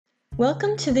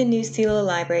Welcome to the new CELA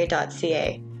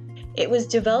library.ca. It was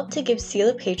developed to give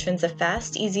CELA patrons a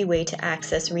fast, easy way to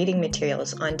access reading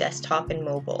materials on desktop and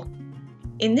mobile.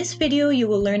 In this video, you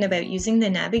will learn about using the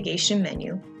navigation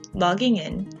menu, logging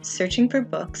in, searching for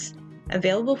books,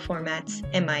 available formats,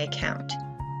 and My Account.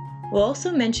 We'll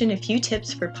also mention a few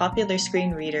tips for popular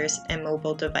screen readers and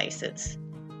mobile devices.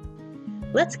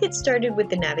 Let's get started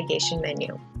with the navigation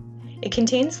menu. It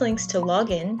contains links to log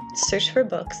in, search for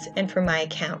books, and for My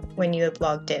Account when you have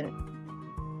logged in.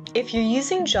 If you're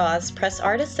using JAWS, press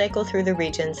R to cycle through the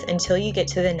regions until you get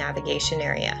to the navigation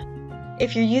area.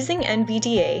 If you're using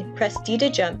NVDA, press D to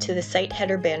jump to the site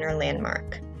header banner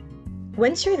landmark.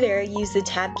 Once you're there, use the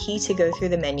Tab key to go through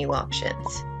the menu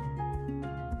options.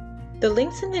 The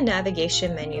links in the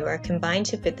navigation menu are combined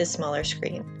to fit the smaller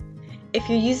screen. If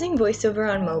you're using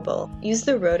VoiceOver on mobile, use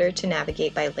the rotor to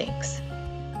navigate by links.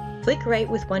 Flick right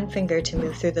with one finger to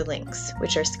move through the links,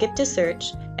 which are Skip to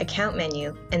Search, Account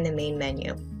Menu, and the Main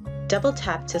Menu. Double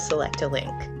tap to select a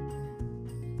link.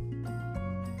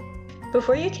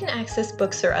 Before you can access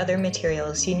books or other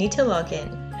materials, you need to log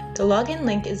in. The login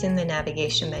link is in the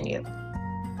navigation menu.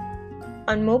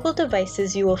 On mobile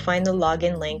devices, you will find the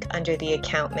login link under the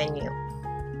Account menu.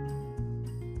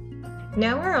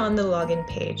 Now we're on the login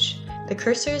page. The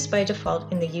cursor is by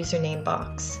default in the username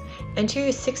box. Enter your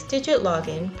 6-digit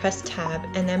login, press Tab,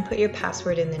 and then put your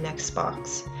password in the next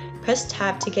box. Press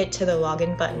Tab to get to the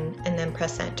login button, and then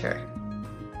press Enter.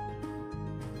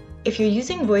 If you're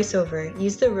using VoiceOver,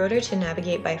 use the rotor to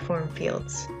navigate by form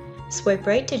fields. Swipe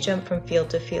right to jump from field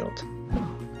to field.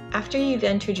 After you've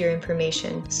entered your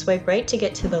information, swipe right to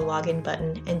get to the login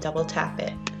button and double tap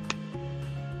it.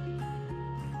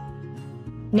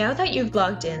 Now that you've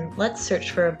logged in, let's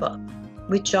search for a book.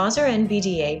 With JAWS or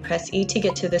NVDA, press E to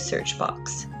get to the search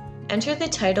box. Enter the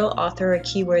title, author, or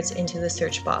keywords into the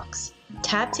search box.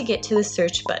 Tap to get to the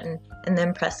search button, and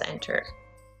then press Enter.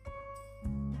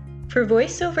 For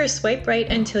VoiceOver, swipe right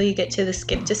until you get to the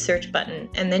Skip to Search button,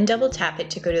 and then double tap it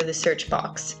to go to the search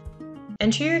box.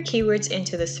 Enter your keywords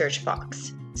into the search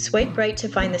box. Swipe right to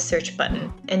find the search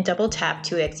button, and double tap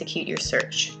to execute your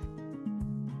search.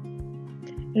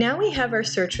 Now we have our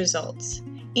search results.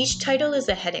 Each title is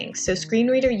a heading, so screen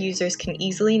reader users can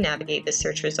easily navigate the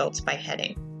search results by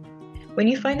heading. When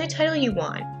you find the title you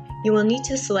want, you will need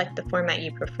to select the format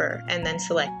you prefer, and then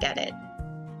select Edit.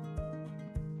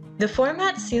 The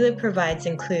formats CELA provides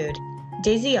include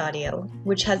DAISY Audio,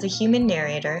 which has a human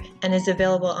narrator and is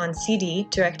available on CD,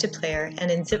 direct-to-player, and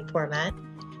in zip format,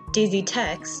 DAISY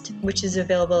Text, which is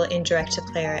available in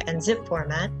direct-to-player and zip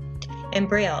format, and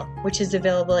Braille, which is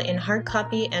available in hard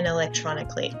copy and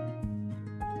electronically.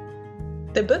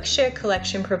 The Bookshare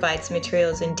collection provides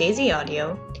materials in DAISY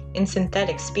Audio, in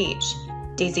synthetic speech,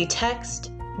 DAISY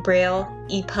Text, Braille,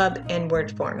 EPUB, and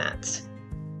Word formats.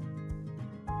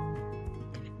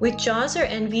 With JAWS or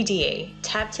NVDA,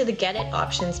 tap to the Get It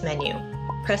Options menu.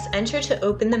 Press Enter to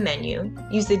open the menu,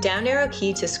 use the down arrow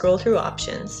key to scroll through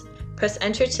options, press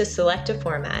Enter to select a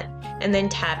format, and then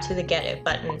tap to the Get It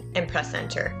button and press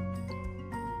Enter.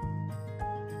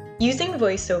 Using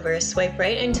VoiceOver, swipe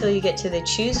right until you get to the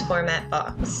Choose Format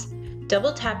box.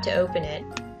 Double tap to open it,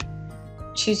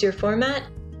 choose your format,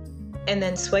 and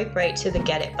then swipe right to the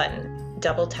Get It button.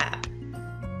 Double tap.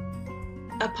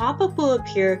 A pop-up will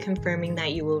appear confirming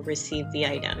that you will receive the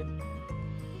item.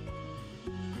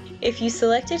 If you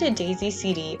selected a DAISY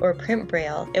CD or print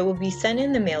Braille, it will be sent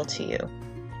in the mail to you.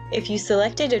 If you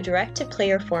selected a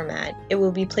direct-to-player format, it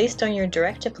will be placed on your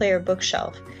direct-to-player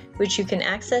bookshelf, which you can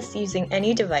access using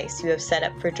any device you have set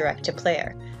up for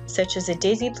direct-to-player, such as a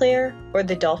DAISY player or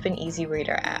the Dolphin Easy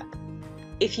Reader app.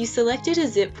 If you selected a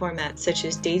zip format such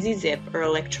as DAISY Zip or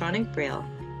electronic Braille,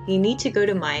 you need to go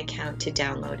to My Account to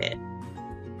download it.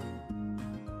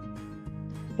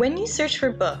 When you search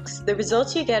for books, the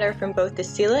results you get are from both the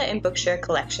CELA and Bookshare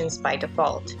collections by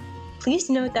default. Please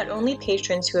note that only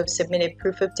patrons who have submitted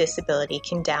proof of disability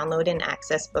can download and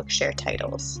access Bookshare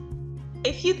titles.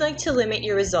 If you'd like to limit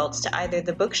your results to either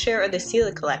the Bookshare or the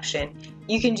CELA collection,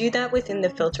 you can do that within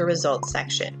the Filter Results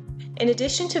section. In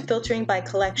addition to filtering by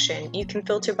collection, you can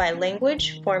filter by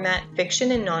language, format,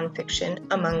 fiction and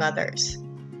nonfiction, among others.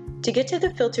 To get to the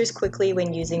filters quickly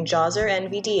when using JAWS or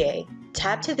NVDA,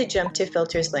 tap to the Jump to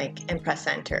Filters link and press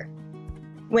Enter.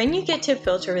 When you get to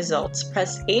Filter Results,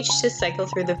 press H to cycle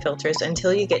through the filters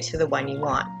until you get to the one you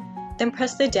want. Then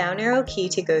press the down arrow key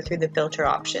to go through the filter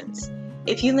options.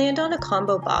 If you land on a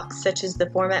combo box, such as the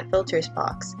Format Filters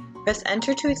box, press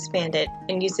Enter to expand it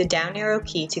and use the down arrow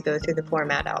key to go through the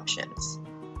format options.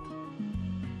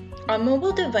 On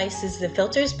mobile devices, the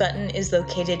Filters button is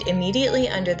located immediately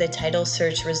under the Title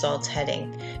Search Results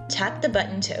heading. Tap the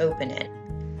button to open it.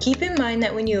 Keep in mind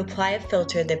that when you apply a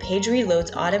filter, the page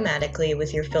reloads automatically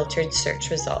with your filtered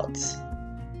search results.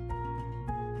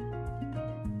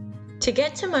 To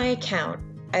get to My Account,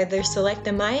 either select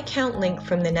the My Account link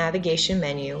from the navigation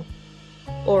menu,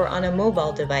 or on a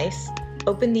mobile device,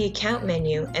 open the Account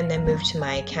menu and then move to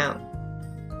My Account.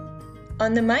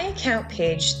 On the My Account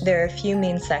page, there are a few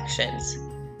main sections.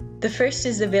 The first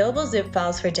is Available Zip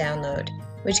Files for Download,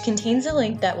 which contains a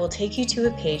link that will take you to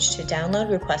a page to download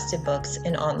requested books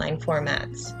in online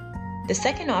formats. The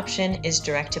second option is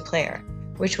Direct to Player,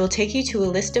 which will take you to a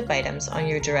list of items on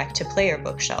your Direct to Player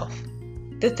bookshelf.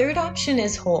 The third option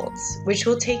is Holds, which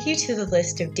will take you to the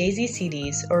list of DAISY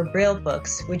CDs or Braille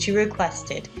books which you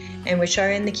requested and which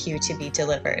are in the queue to be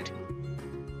delivered.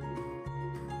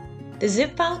 The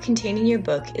zip file containing your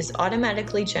book is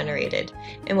automatically generated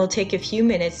and will take a few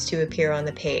minutes to appear on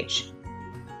the page.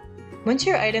 Once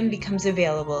your item becomes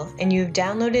available and you have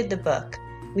downloaded the book,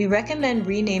 we recommend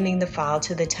renaming the file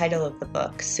to the title of the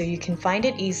book so you can find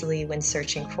it easily when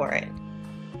searching for it.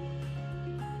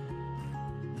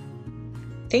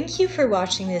 Thank you for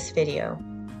watching this video.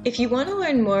 If you want to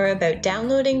learn more about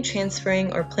downloading,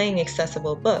 transferring, or playing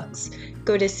accessible books,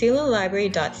 go to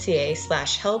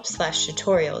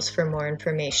celalibrary.ca/help/tutorials for more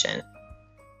information.